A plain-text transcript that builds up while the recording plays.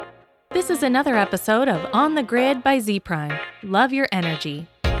This is another episode of On the Grid by Z Prime. Love your energy.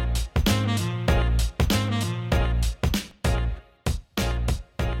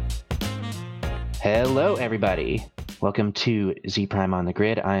 Hello, everybody. Welcome to Z Prime on the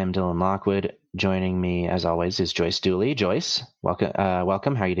Grid. I am Dylan Lockwood. Joining me, as always, is Joyce Dooley. Joyce, welcome.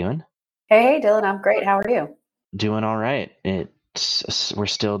 Welcome. How are you doing? Hey, Dylan. I'm great. How are you? Doing all right. We're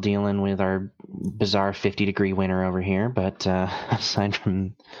still dealing with our bizarre 50-degree winter over here, but aside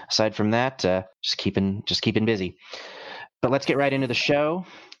from that, just keeping busy. But let's get right into the show.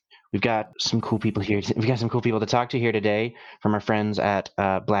 We've got some cool people here. We've got some cool people to talk to here today from our friends at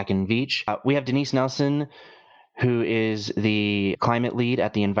Black & Veatch. We have Denise Nelson, who is the climate lead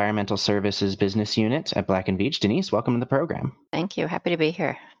at the Environmental Services Business Unit at Black & Veatch. Denise, welcome to the program. Thank you. Happy to be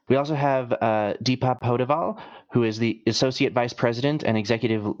here. We also have Deepa Podival, who is the Associate Vice President and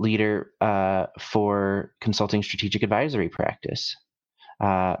Executive Leader for Consulting Strategic Advisory Practice.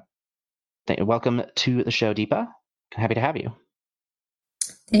 Welcome to the show, Deepa. Happy to have you.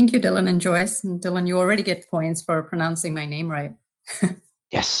 Thank you, Dylan and Joyce. And Dylan, you already get points for pronouncing my name right.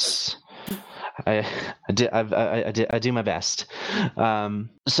 Yes, I do my best.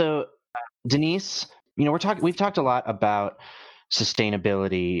 So, Denise, we've talked a lot about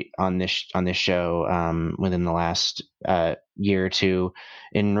sustainability on this show within the last year or two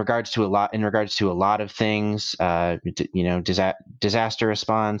in regards to a lot of things, disaster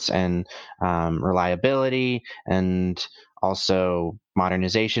response and reliability, and also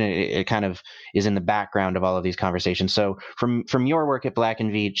modernization. It kind of is in the background of all of these conversations. So from your work at Black &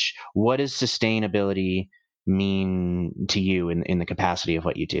 Veatch, what does sustainability mean to you in the capacity of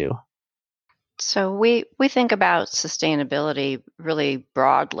what you do? So we think about sustainability really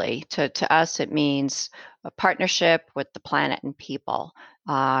broadly. To us, it means a partnership with the planet and people,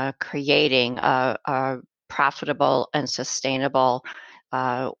 creating a profitable and sustainable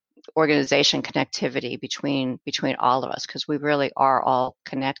organization connectivity between all of us, because we really are all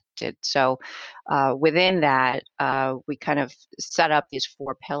connected. So within that, we kind of set up these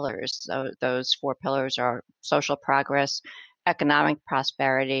 4 pillars. So those 4 pillars are social progress, economic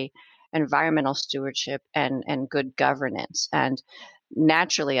prosperity, environmental stewardship, and good governance. And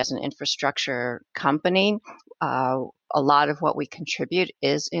naturally, as an infrastructure company, a lot of what we contribute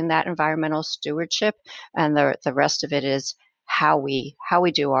is in that environmental stewardship, and the rest of it is how we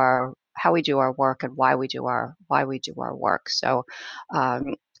do our work and why we do our work. So,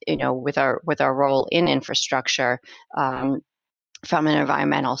 with our role in infrastructure, from an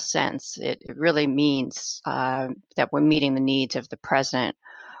environmental sense, it really means that we're meeting the needs of the present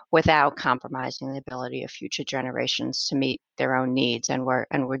without compromising the ability of future generations to meet their own needs, and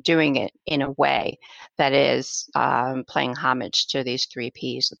we're doing it in a way that is paying homage to these 3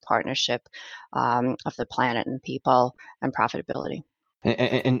 Ps: the partnership of the planet and people, and profitability.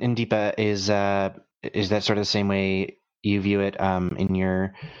 And Deepa, is that sort of the same way you view it in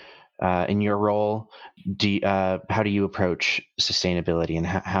your role? How do you approach sustainability, and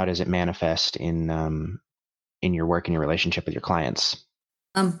how does it manifest in your work and your relationship with your clients?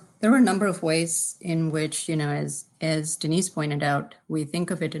 There are a number of ways in which, as Denise pointed out, we think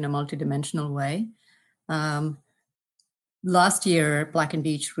of it in a multidimensional way. Last year, Black &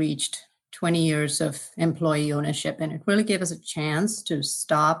 Veatch reached 20 years of employee ownership, and it really gave us a chance to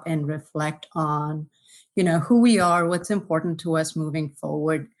stop and reflect on, who we are, what's important to us moving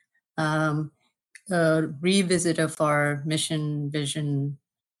forward, a revisit of our mission, vision,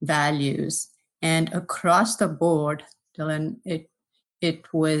 values. And across the board, Dylan, it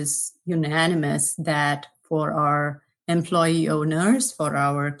was unanimous that for our employee owners, for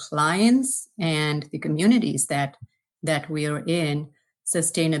our clients, and the communities that we are in,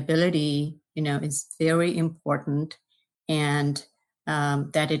 sustainability, is very important, and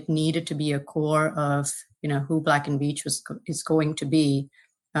that it needed to be a core of, who Black & Veatch is going to be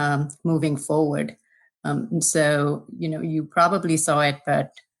moving forward. And so, you probably saw it, but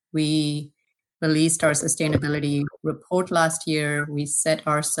we released our sustainability report last year. We set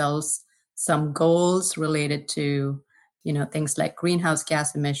ourselves some goals related to, things like greenhouse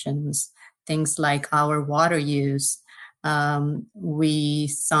gas emissions, things like our water use. We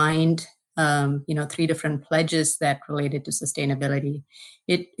signed, 3 different pledges that related to sustainability.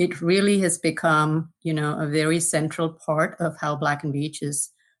 It really has become, a very central part of how Black & Veatch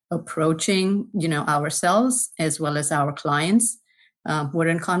is approaching, ourselves as well as our clients. We're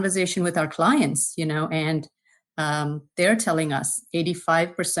in conversation with our clients, and they're telling us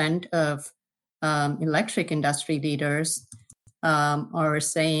 85% of electric industry leaders are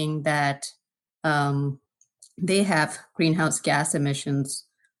saying that they have greenhouse gas emissions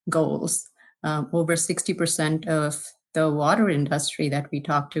goals. Over 60% of the water industry that we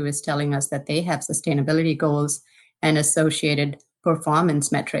talk to is telling us that they have sustainability goals and associated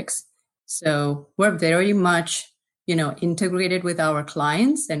performance metrics. So we're very much, integrated with our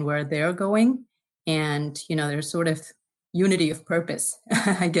clients and where they're going. And, there's sort of unity of purpose,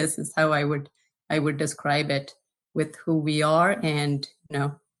 I guess is how I would describe it, with who we are and,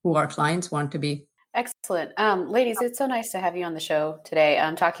 who our clients want to be. Excellent. Ladies, it's so nice to have you on the show today.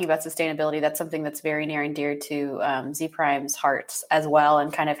 Talking about sustainability, that's something that's very near and dear to Z Prime's hearts as well,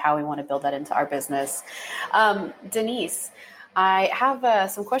 and kind of how we want to build that into our business. Denise, I have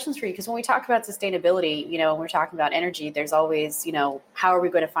some questions for you, because when we talk about sustainability, when we're talking about energy, there's always, how are we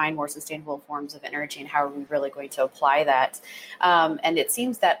going to find more sustainable forms of energy, and how are we really going to apply that? And it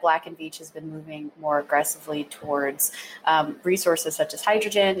seems that Black & Veatch has been moving more aggressively towards resources such as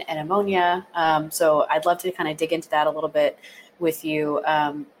hydrogen and ammonia. So I'd love to kind of dig into that a little bit with you.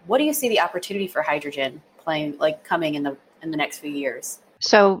 What do you see the opportunity for hydrogen coming in the next few years?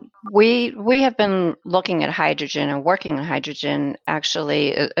 So we have been looking at hydrogen and working on hydrogen,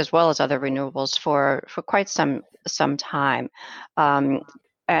 actually, as well as other renewables for quite some time.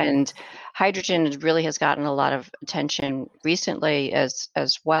 And hydrogen really has gotten a lot of attention recently as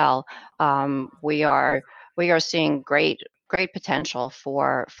well. We are seeing great potential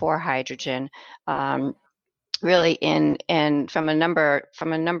for hydrogen. Really, in from a number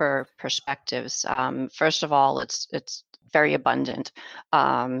of perspectives. First of all, it's very abundant,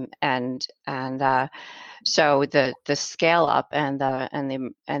 and so the scale up and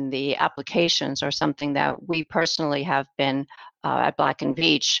the applications are something that we personally have been at Black &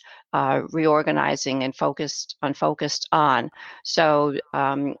 Veatch reorganizing and focused on. So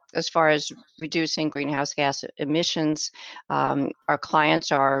as far as reducing greenhouse gas emissions, our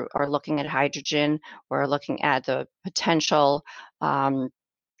clients are looking at hydrogen. We're looking at the potential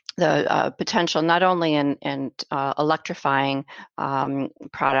not only in electrifying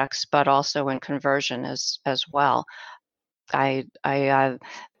products, but also in conversion as well.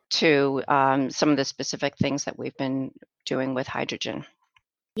 To some of the specific things that we've been doing with hydrogen.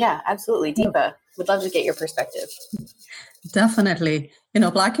 Yeah, absolutely. Deepa, would love to get your perspective. Definitely.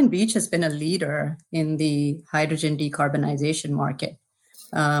 Black & Veatch has been a leader in the hydrogen decarbonization market.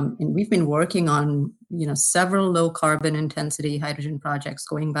 And we've been working on, several low carbon intensity hydrogen projects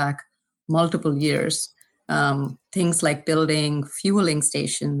going back multiple years. Things like building fueling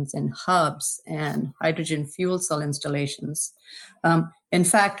stations and hubs and hydrogen fuel cell installations. In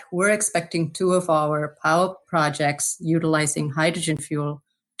fact, we're expecting 2 of our power projects utilizing hydrogen fuel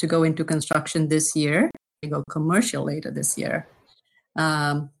to go into construction this year. They go commercial later this year.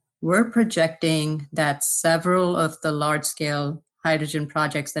 We're projecting that several of the large-scale hydrogen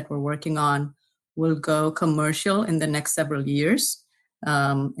projects that we're working on will go commercial in the next several years.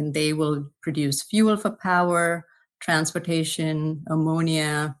 And they will produce fuel for power, transportation,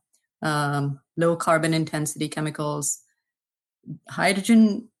 ammonia, low carbon intensity chemicals.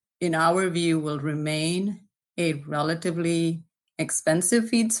 Hydrogen, in our view, will remain a relatively expensive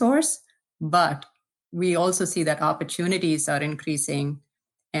feed source, but we also see that opportunities are increasing,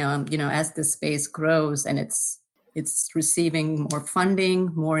 as the space grows and it's receiving more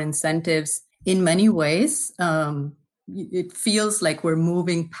funding, more incentives. In many ways, it feels like we're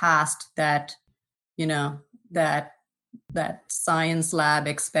moving past that, that science lab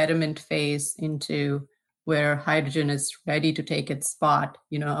experiment phase into where hydrogen is ready to take its spot,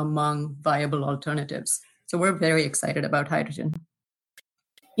 among viable alternatives. So we're very excited about hydrogen.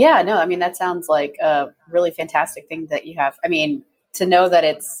 Yeah, no, I mean, that sounds like a really fantastic thing that you have. I mean, to know that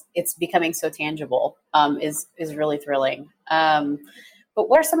it's becoming so tangible is really thrilling. But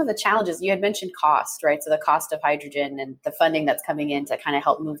what are some of the challenges? You had mentioned cost, right? So the cost of hydrogen and the funding that's coming in to kind of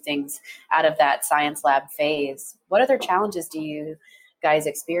help move things out of that science lab phase. What other challenges do you guys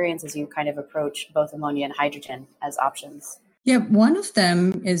experience as you kind of approach both ammonia and hydrogen as options? Yeah, one of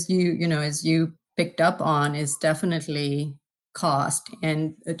them is as you picked up on, is definitely cost.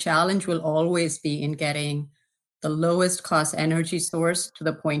 And the challenge will always be in getting the lowest cost energy source to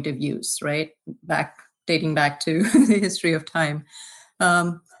the point of use, right? Dating back to the history of time.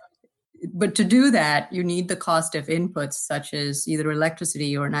 But to do that, you need the cost of inputs, such as either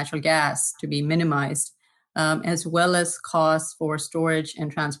electricity or natural gas, to be minimized, as well as costs for storage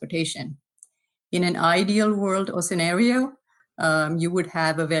and transportation. In an ideal world or scenario, you would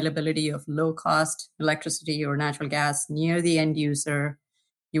have availability of low-cost electricity or natural gas near the end user.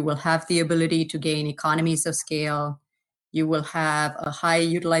 You will have the ability to gain economies of scale. You will have a high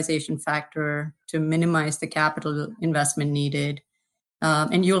utilization factor to minimize the capital investment needed.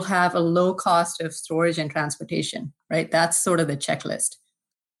 And you'll have a low cost of storage and transportation, right? That's sort of the checklist.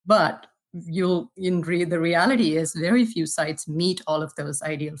 But the reality is very few sites meet all of those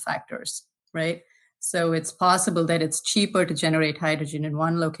ideal factors, right? So it's possible that it's cheaper to generate hydrogen in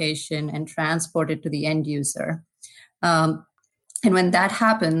one location and transport it to the end user. And when that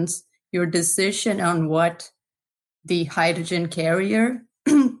happens, your decision on what the hydrogen carrier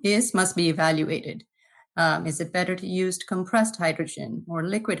must be evaluated. Is it better to use compressed hydrogen or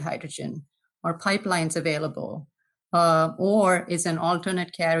liquid hydrogen? Are pipelines available? Or is an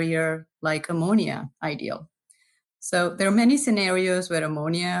alternate carrier like ammonia ideal? So there are many scenarios where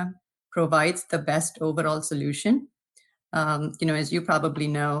ammonia provides the best overall solution. As you probably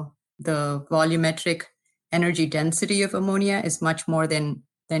know, the volumetric energy density of ammonia is much more than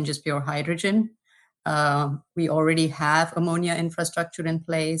just pure hydrogen. We already have ammonia infrastructure in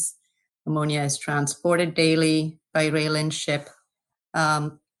place. Ammonia is transported daily by rail and ship.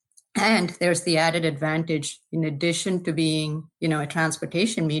 And there's the added advantage, in addition to being, a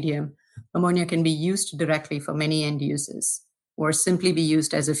transportation medium, ammonia can be used directly for many end uses or simply be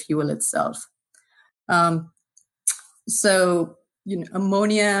used as a fuel itself. So,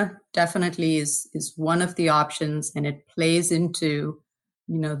 ammonia definitely is one of the options, and it plays into,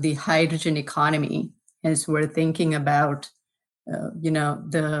 the hydrogen economy as we're thinking about,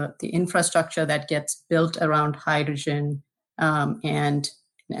 the infrastructure that gets built around hydrogen, and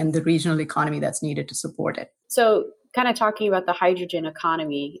the regional economy that's needed to support it. So kind of talking about the hydrogen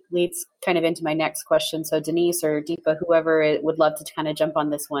economy leads kind of into my next question. So Denise or Deepa, whoever would love to kind of jump on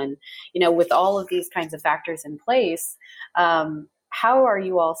this one, with all of these kinds of factors in place, how are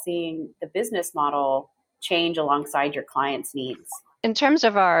you all seeing the business model change alongside your clients' needs? In terms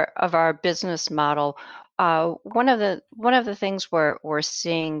of our business model, one of the things we're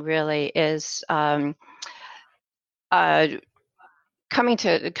seeing really is coming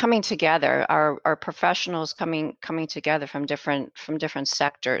together, our professionals coming together from different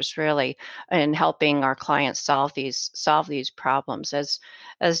sectors, really, and helping our clients solve these problems. As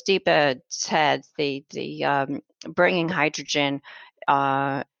Deepa said, the bringing hydrogen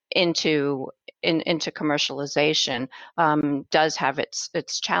into commercialization does have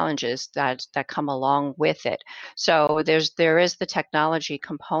its challenges that come along with it. So there is the technology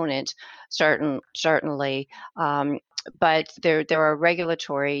component, certainly. But there are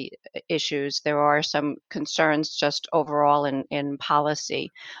regulatory issues. There are some concerns just overall in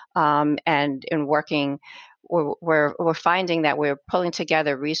policy, and in working. We're finding that we're pulling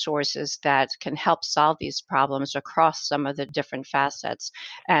together resources that can help solve these problems across some of the different facets,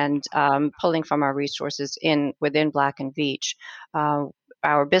 and pulling from our resources within Black and Veatch.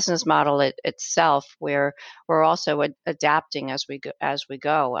 Our business model itself, we're also adapting as we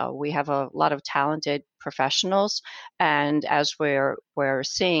go. We have a lot of talented professionals, and as we're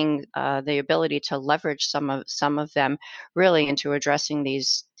seeing the ability to leverage some of them really into addressing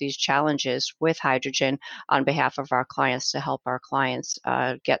these challenges with hydrogen on behalf of our clients, to help our clients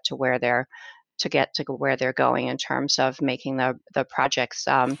get to where they're going in terms of making the projects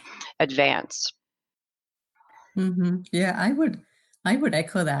advance. Mm-hmm. Yeah, I would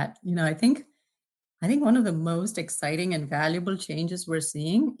echo that. I think one of the most exciting and valuable changes we're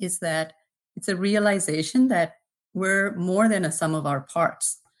seeing is that it's a realization that we're more than a sum of our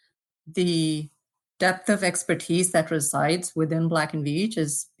parts. The depth of expertise that resides within Black and Veatch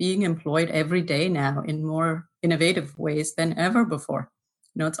is being employed every day now in more innovative ways than ever before.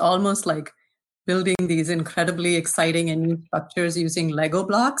 It's almost like building these incredibly exciting and new structures using Lego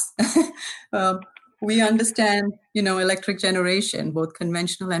blocks. We understand, electric generation, both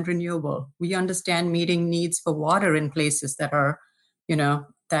conventional and renewable. We understand meeting needs for water in places that are,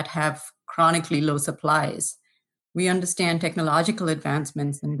 that have chronically low supplies. We understand technological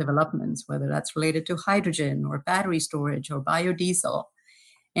advancements and developments, whether that's related to hydrogen or battery storage or biodiesel.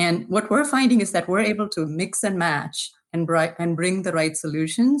 And what we're finding is that we're able to mix and match and bring the right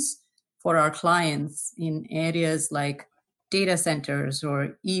solutions for our clients in areas like data centers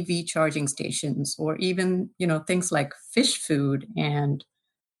or EV charging stations, or even, things like fish food and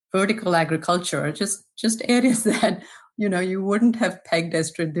vertical agriculture, just areas that, you wouldn't have pegged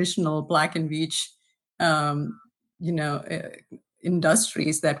as traditional Black and Veatch,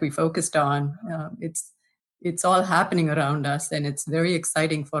 industries that we focused on. It's all happening around us, and it's very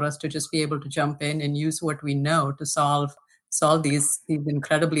exciting for us to just be able to jump in and use what we know to solve these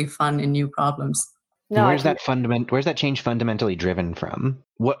incredibly fun and new problems. No, where's that change fundamentally driven from?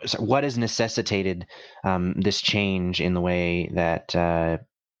 What has necessitated this change in the way that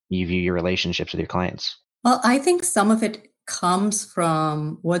you view your relationships with your clients? Well, I think some of it comes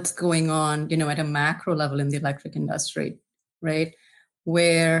from what's going on, at a macro level in the electric industry, right?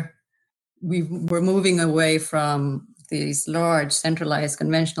 Where we're moving away from these large centralized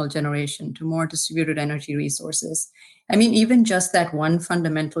conventional generation to more distributed energy resources. I mean, even just that one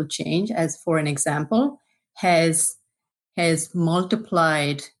fundamental change, as for an example, has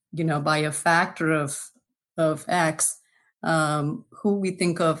multiplied, by a factor of X, who we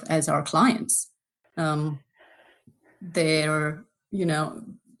think of as our clients. They're,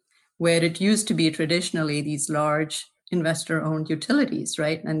 where it used to be traditionally these large investor-owned utilities,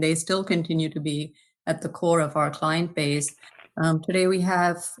 right? And they still continue to be at the core of our client base. Today we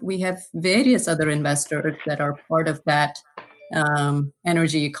have various other investors that are part of that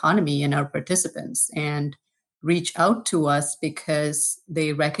energy economy and our participants, and reach out to us because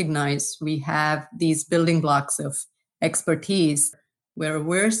they recognize we have these building blocks of expertise where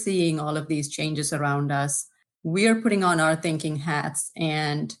we're seeing all of these changes around us. We are putting on our thinking hats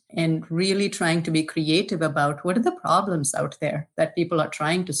and really trying to be creative about what are the problems out there that people are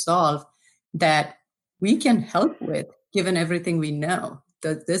trying to solve that we can help with, given everything we know.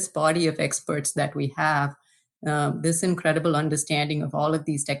 This body of experts that we have, this incredible understanding of all of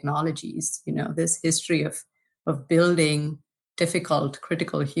these technologies, this history of building difficult,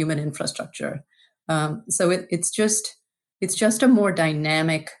 critical human infrastructure. So it's just a more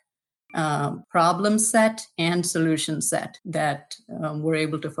dynamic problem set and solution set that we're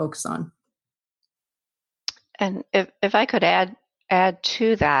able to focus on. And if I could add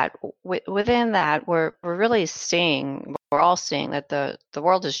to that, within that, we're all seeing that the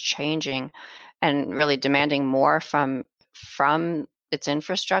world is changing and really demanding more from its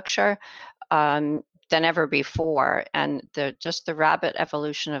infrastructure than ever before. And the rapid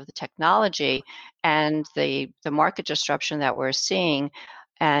evolution of the technology and the market disruption that we're seeing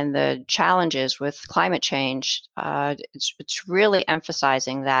and the challenges with climate change, it's really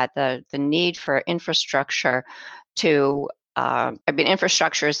emphasizing that the need for infrastructure to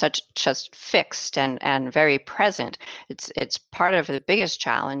infrastructure is just fixed and very present. It's part of the biggest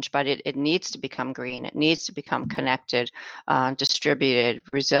challenge, but it needs to become green. It needs to become connected, distributed,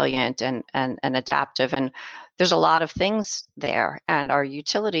 resilient, and adaptive. And there's a lot of things there. And our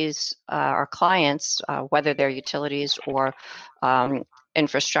utilities, our clients, whether they're utilities or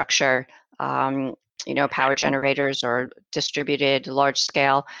infrastructure, power generators or distributed large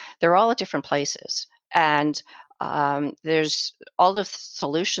scale, they're all at different places. And there's all the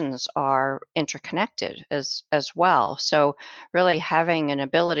solutions are interconnected as well. So really having an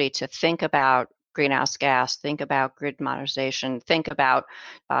ability to think about greenhouse gas, think about grid modernization, think about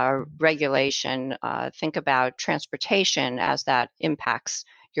regulation, think about transportation as that impacts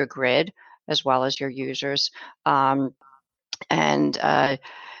your grid as well as your users. And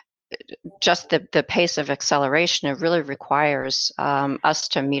just the pace of acceleration, it really requires us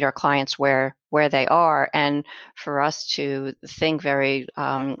to meet our clients where they are, and for us to think very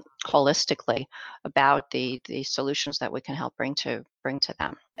holistically about the solutions that we can help bring to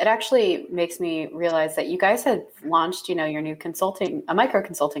them. It actually makes me realize that you guys had launched, your new a micro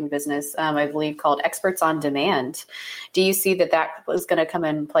consulting business, I believe called Experts on Demand. Do you see that was going to come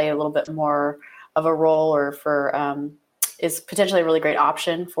and play a little bit more of a role, or is potentially a really great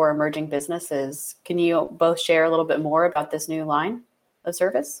option for emerging businesses? Can you both share a little bit more about this new line of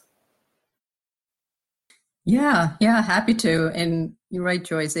service? Yeah, happy to. And you're right,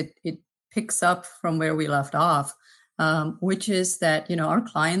 Joyce, it picks up from where we left off, which is that, our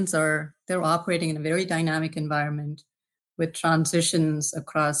clients they're operating in a very dynamic environment with transitions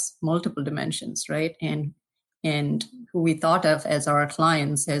across multiple dimensions, right? And who we thought of as our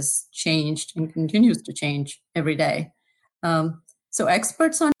clients has changed and continues to change every day. So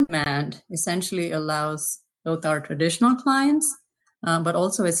Experts on Demand essentially allows both our traditional clients, but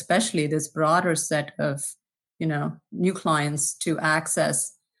also especially this broader set of, new clients to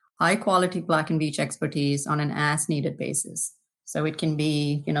access high quality Black and Veatch expertise on an as needed basis. So it can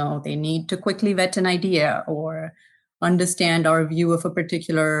be, they need to quickly vet an idea or understand our view of a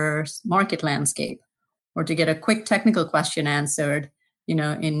particular market landscape, or to get a quick technical question answered, in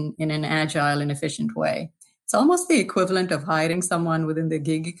an agile and efficient way. It's almost the equivalent of hiring someone within the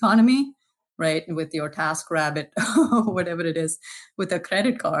gig economy, right? With your TaskRabbit, whatever it is, with a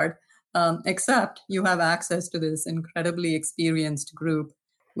credit card, except you have access to this incredibly experienced group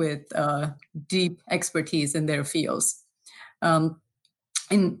with deep expertise in their fields. And,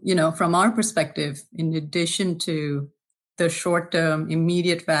 from our perspective, in addition to the short-term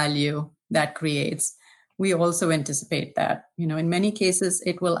immediate value that creates, we also anticipate that, in many cases,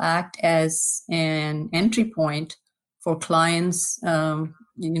 it will act as an entry point for clients,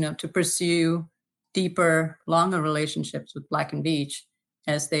 to pursue deeper, longer relationships with Black and Veatch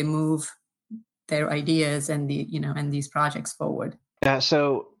as they move their ideas and these projects forward.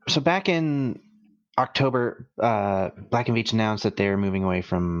 So back in October, Black and Veatch announced that they're moving away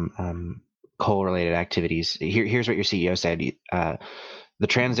from coal-related activities. Here's what your CEO said. The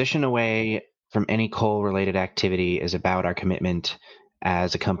transition away from any coal-related activity is about our commitment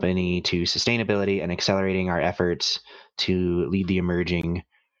as a company to sustainability and accelerating our efforts to lead the emerging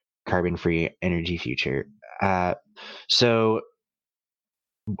carbon-free energy future. So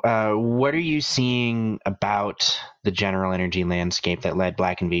what are you seeing about the general energy landscape that led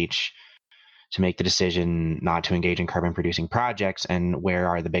Black and Veatch to make the decision not to engage in carbon-producing projects, and where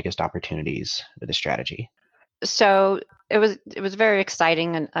are the biggest opportunities with the strategy? So it was a very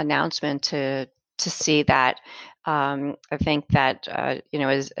exciting announcement to see that. I think that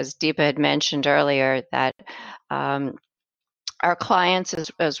as Deepa had mentioned earlier, that our clients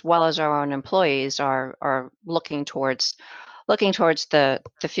as well as our own employees are looking towards the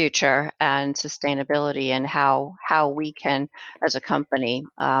future and sustainability, and how we can as a company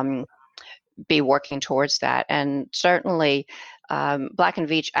be working towards that. And certainly Black and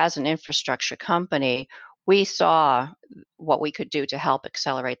Veatch as an infrastructure company, we saw what we could do to help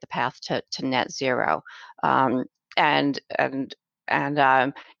accelerate the path to net zero, and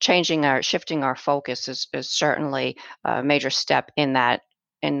shifting our focus is certainly a major step in that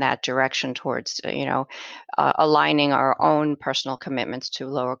direction towards aligning our own personal commitments to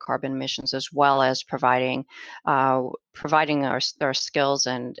lower carbon emissions, as well as providing our skills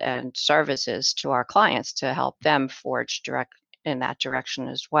and services to our clients to help them forge direct in that direction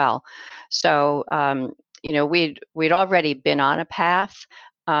as well. So we'd already been on a path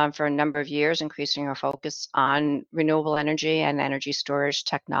for a number of years, increasing our focus on renewable energy and energy storage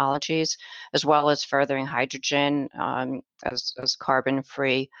technologies, as well as furthering hydrogen as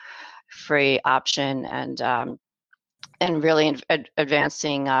carbon-free option, and really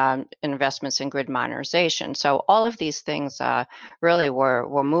advancing investments in grid modernization. So all of these things really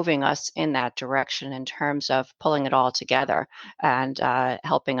were moving us in that direction in terms of pulling it all together and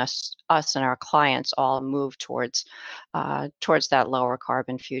helping us and our clients all move towards that lower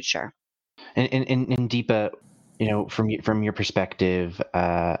carbon future. And Deepa, from your perspective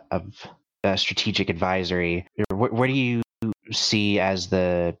of strategic advisory, what do you see as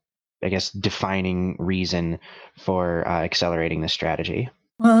the, I guess, defining reason for accelerating this strategy?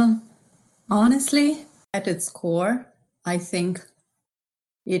 Well, honestly, at its core, I think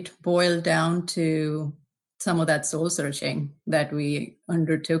it boiled down to some of that soul searching that we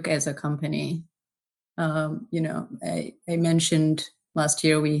undertook as a company. I mentioned last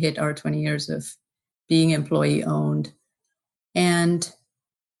year we hit our 20 years of being employee owned, and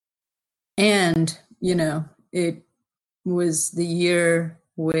it was the year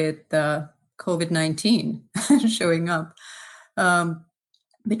with COVID-19 showing up.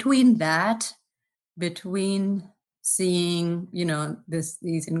 Between seeing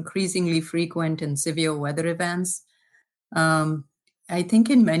these increasingly frequent and severe weather events, I think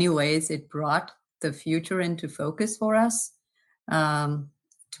in many ways it brought the future into focus for us.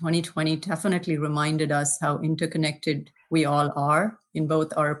 2020 definitely reminded us how interconnected we all are in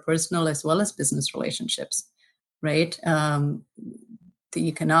both our personal as well as business relationships, right? The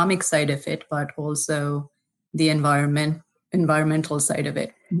economic side of it, but also the environmental side of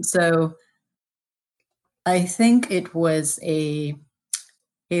it. And so I think it was a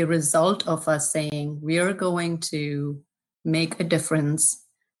result of us saying we are going to make a difference.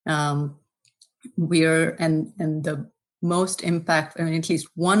 And the most impact, at least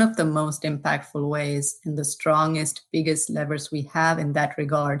one of the most impactful ways and the strongest, biggest levers we have in that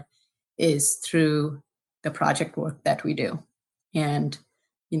regard is through the project work that we do. And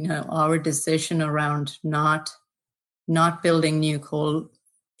our decision around not building new coal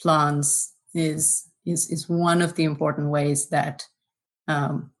plants is one of the important ways that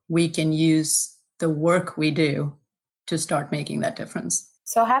we can use the work we do to start making that difference.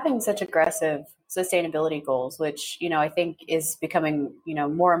 So having such aggressive sustainability goals, which, I think is becoming,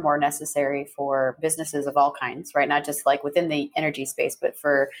 more and more necessary for businesses of all kinds, right? Not just like within the energy space, but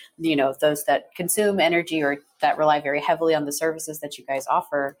for, those that consume energy or that rely very heavily on the services that you guys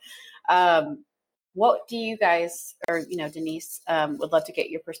offer. What do you guys, or, Denise, would love to get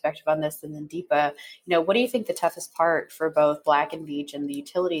your perspective on this. And then Deepa, what do you think the toughest part for both Black and Veatch and the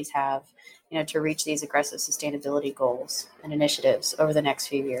utilities have, to reach these aggressive sustainability goals and initiatives over the next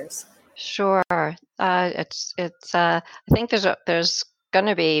few years? Sure. I think there's going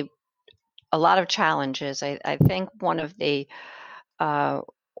to be a lot of challenges. I think one of the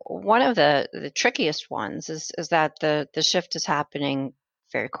trickiest ones is that the shift is happening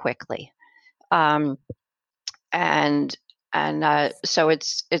very quickly. So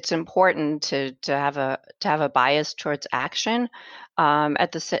it's important to have a bias towards action.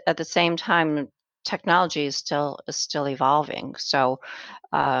 At the same time, technology is still evolving. So,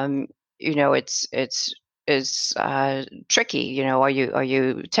 it's tricky. Are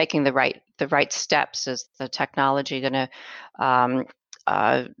you taking the right steps? Is the technology going to um,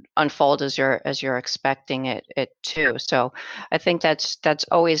 unfold as you're expecting it to? So, I think that's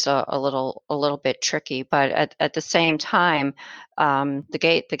always a little bit tricky. But at the same time,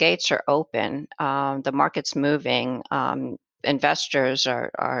 the gates are open. The market's moving. Investors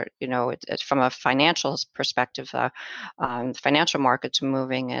are it's from a financial perspective, financial markets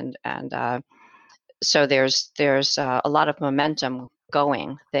moving, and so there's a lot of momentum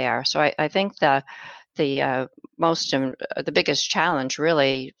going there. So I think the the biggest challenge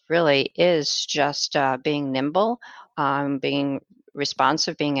really is just being nimble, being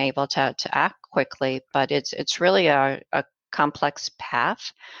responsive, being able to act quickly. But it's really a complex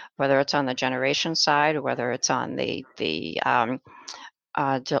path, whether it's on the generation side or whether it's on the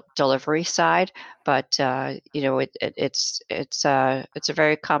delivery side. But it's a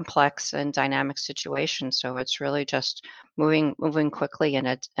very complex and dynamic situation. So it's really just moving quickly and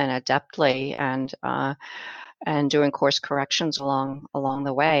adeptly, and doing course corrections along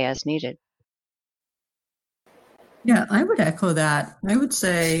the way as needed. Yeah, I would echo that. I would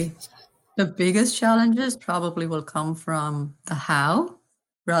say the biggest challenges probably will come from the how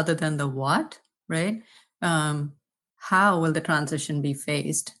rather than the what, right? How will the transition be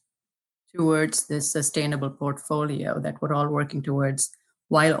phased towards this sustainable portfolio that we're all working towards,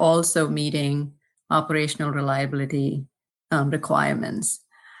 while also meeting operational reliability requirements?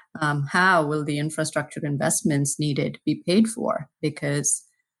 How will the infrastructure investments needed be paid for? Because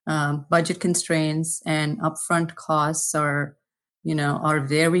budget constraints and upfront costs are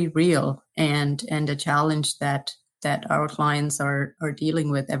very real, and a challenge that our clients are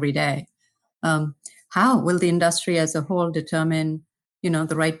dealing with every day. How will the industry as a whole determine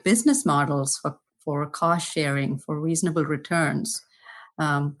the right business models for cost sharing, for reasonable returns?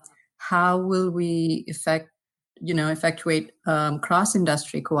 How will we effectuate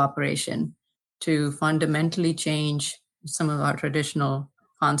cross-industry cooperation to fundamentally change some of our traditional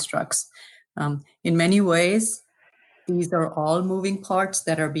constructs? In many ways, these are all moving parts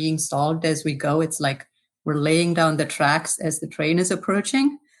that are being solved as we go. It's like we're laying down the tracks as the train is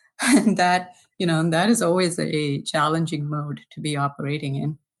approaching, and that is always a challenging mode to be operating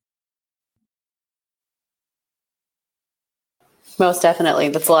in. Most definitely.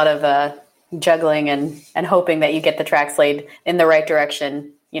 That's a lot of juggling and hoping that you get the tracks laid in the right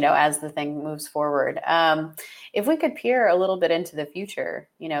direction, as the thing moves forward. If we could peer a little bit into the future,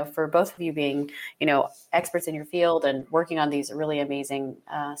 for both of you being, experts in your field and working on these really amazing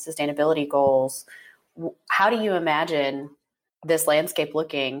sustainability goals, how do you imagine this landscape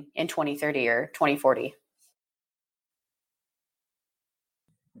looking in 2030 or 2040?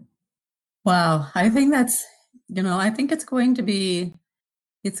 Wow, I think it's going to be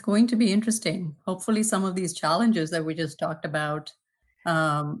interesting. Hopefully some of these challenges that we just talked about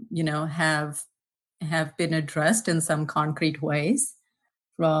have been addressed in some concrete ways.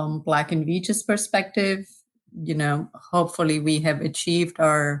 From Black and Veatch's perspective, hopefully we have achieved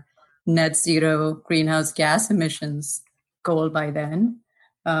our net zero greenhouse gas emissions goal by then.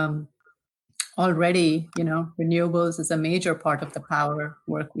 Already, renewables is a major part of the power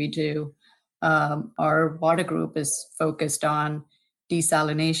work we do. Our water group is focused on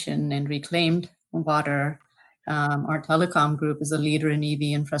desalination and reclaimed water. Our telecom group is a leader in EV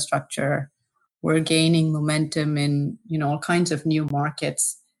infrastructure. We're gaining momentum in all kinds of new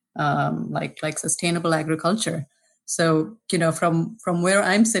markets, like sustainable agriculture. So from where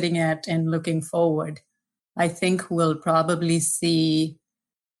I'm sitting at and looking forward, I think we'll probably see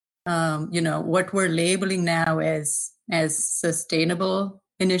what we're labeling now as sustainable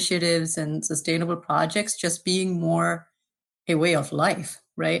initiatives and sustainable projects just being more a way of life,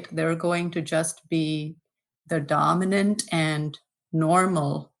 right? They're going to just be the dominant and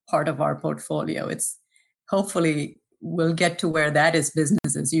normal part of our portfolio. It's hopefully we'll get to where that is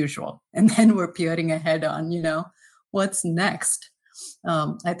business as usual, and then we're peering ahead on what's next.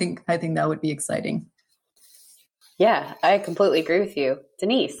 I think that would be exciting. Yeah, I completely agree with you.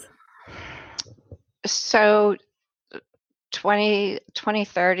 Denise. So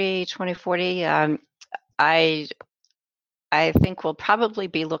 2030, 2040, I think we'll probably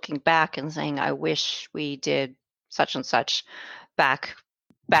be looking back and saying, I wish we did such and such back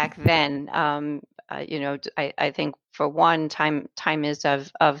then. I think for one, time is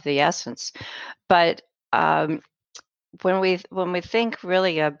of the essence. But when we think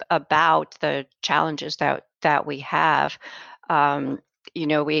really about the challenges that we have,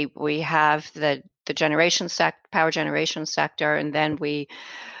 we have the power generation sector, and then we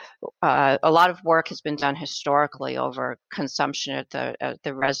a lot of work has been done historically over consumption at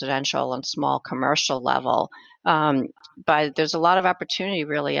the residential and small commercial level. But there's a lot of opportunity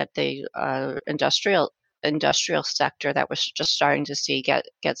really at the industrial sector that we're just starting to see get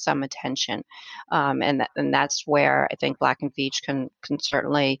some attention, and that's where I think Black and Veatch can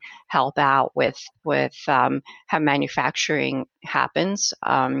certainly help out with how manufacturing happens,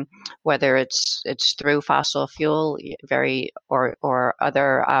 whether it's through fossil fuel, or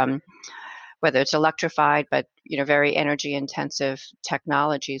other, whether it's electrified, but very energy intensive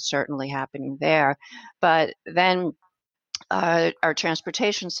technology is certainly happening there. But then our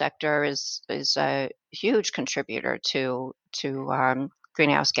transportation sector is a huge contributor to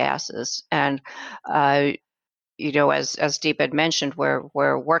greenhouse gases, and as Deep had mentioned,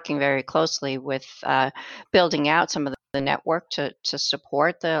 we're working very closely with building out some of the network to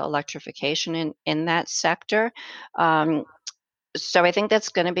support the electrification in that sector. So I think that's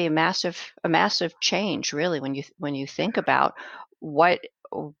going to be a massive change, really, when you think about what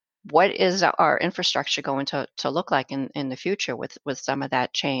is our infrastructure going to look like in the future with some of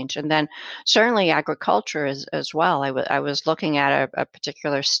that change. And then certainly agriculture as well. I was looking at a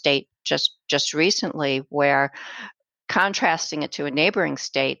particular state just recently, where contrasting it to a neighboring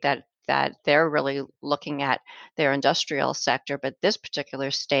state that they're really looking at their industrial sector, but this particular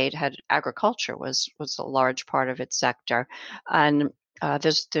state had agriculture was a large part of its sector, and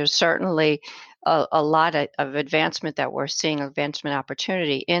there's certainly a lot of advancement that we're seeing, advancement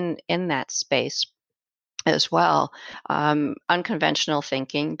opportunity in that space as well. Unconventional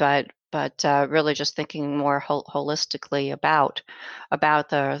thinking, but really just thinking more holistically about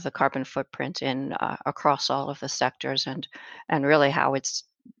the carbon footprint in across all of the sectors, and really how it's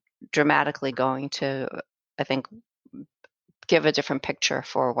dramatically going to, I think, give a different picture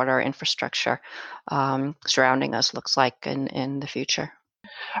for what our infrastructure surrounding us looks like in the future.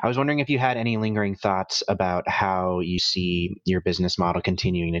 I was wondering if you had any lingering thoughts about how you see your business model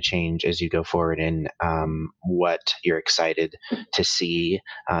continuing to change as you go forward, and what you're excited to see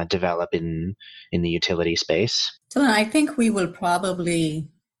develop in the utility space. So I think we will probably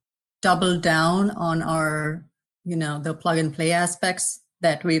double down on our, the plug and play aspects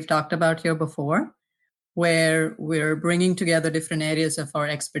that we've talked about here before, where we're bringing together different areas of our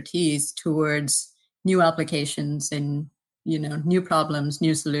expertise towards new applications and new problems,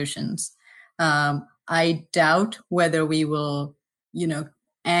 new solutions. I doubt whether we will,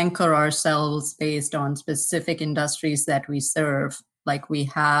 anchor ourselves based on specific industries that we serve, like we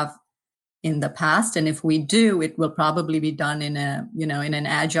have in the past. And if we do, it will probably be done in in an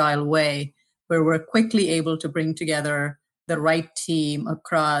agile way, where we're quickly able to bring together the right team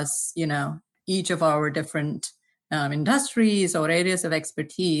across, each of our different industries or areas of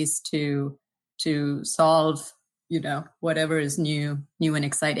expertise to solve whatever is new and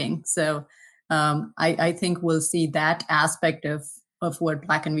exciting. So I think we'll see that aspect of what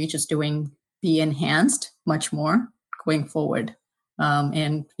Black and Veatch is doing be enhanced much more going forward.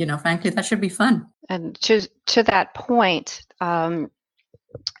 And frankly, that should be fun. And to that point,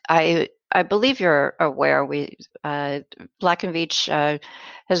 I believe you're aware Black and Veatch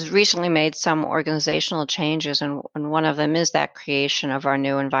has recently made some organizational changes, and one of them is that creation of our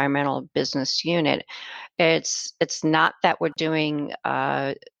new environmental business unit. It's not that we're doing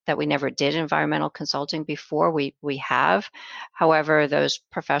that we never did environmental consulting before. We have, however, those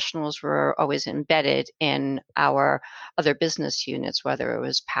professionals were always embedded in our other business units, whether it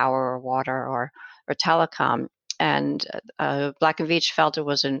was power or water or telecom. And Black and Veatch felt it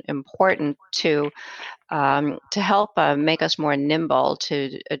was important to help make us more nimble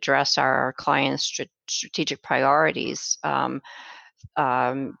to address our clients' strategic priorities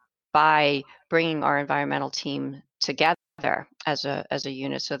by bringing our environmental team together as a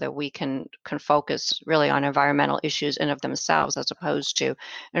unit, so that we can focus really on environmental issues in of themselves, as opposed to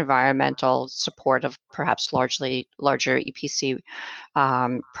environmental support of perhaps larger EPC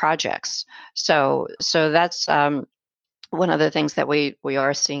projects. So that's one of the things that we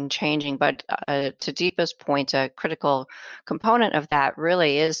are seeing changing. But to Deepa's point, a critical component of that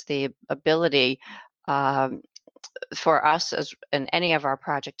really is the ability for us in any of our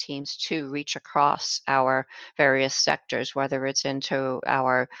project teams to reach across our various sectors, whether it's into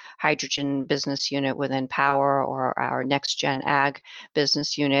our hydrogen business unit within power or our next gen ag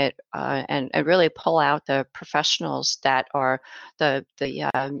business unit, and really pull out the professionals that are the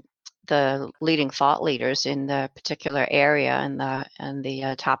leading thought leaders in the particular area and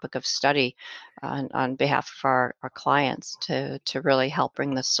the topic of study on behalf of our clients to really help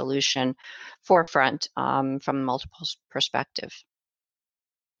bring the solution forefront from multiple perspectives.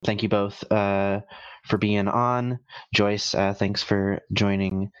 Thank you both for being on. Joyce, thanks for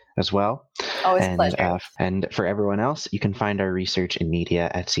joining as well. Always a pleasure. And for everyone else, you can find our research and media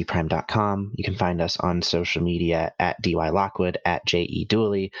at zprime.com. You can find us on social media at dylockwood, at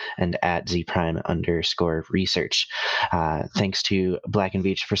jedooley, and at zprime_research. Thanks to Black &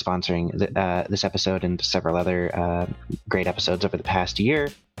 Veatch for sponsoring this episode and several other great episodes over the past year.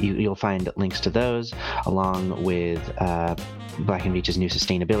 You'll find links to those along with Black & Veatch's new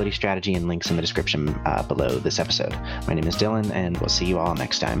sustainability strategy and links in the description below this episode. My name is Dylan, and we'll see you all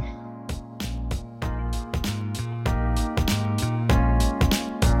next time.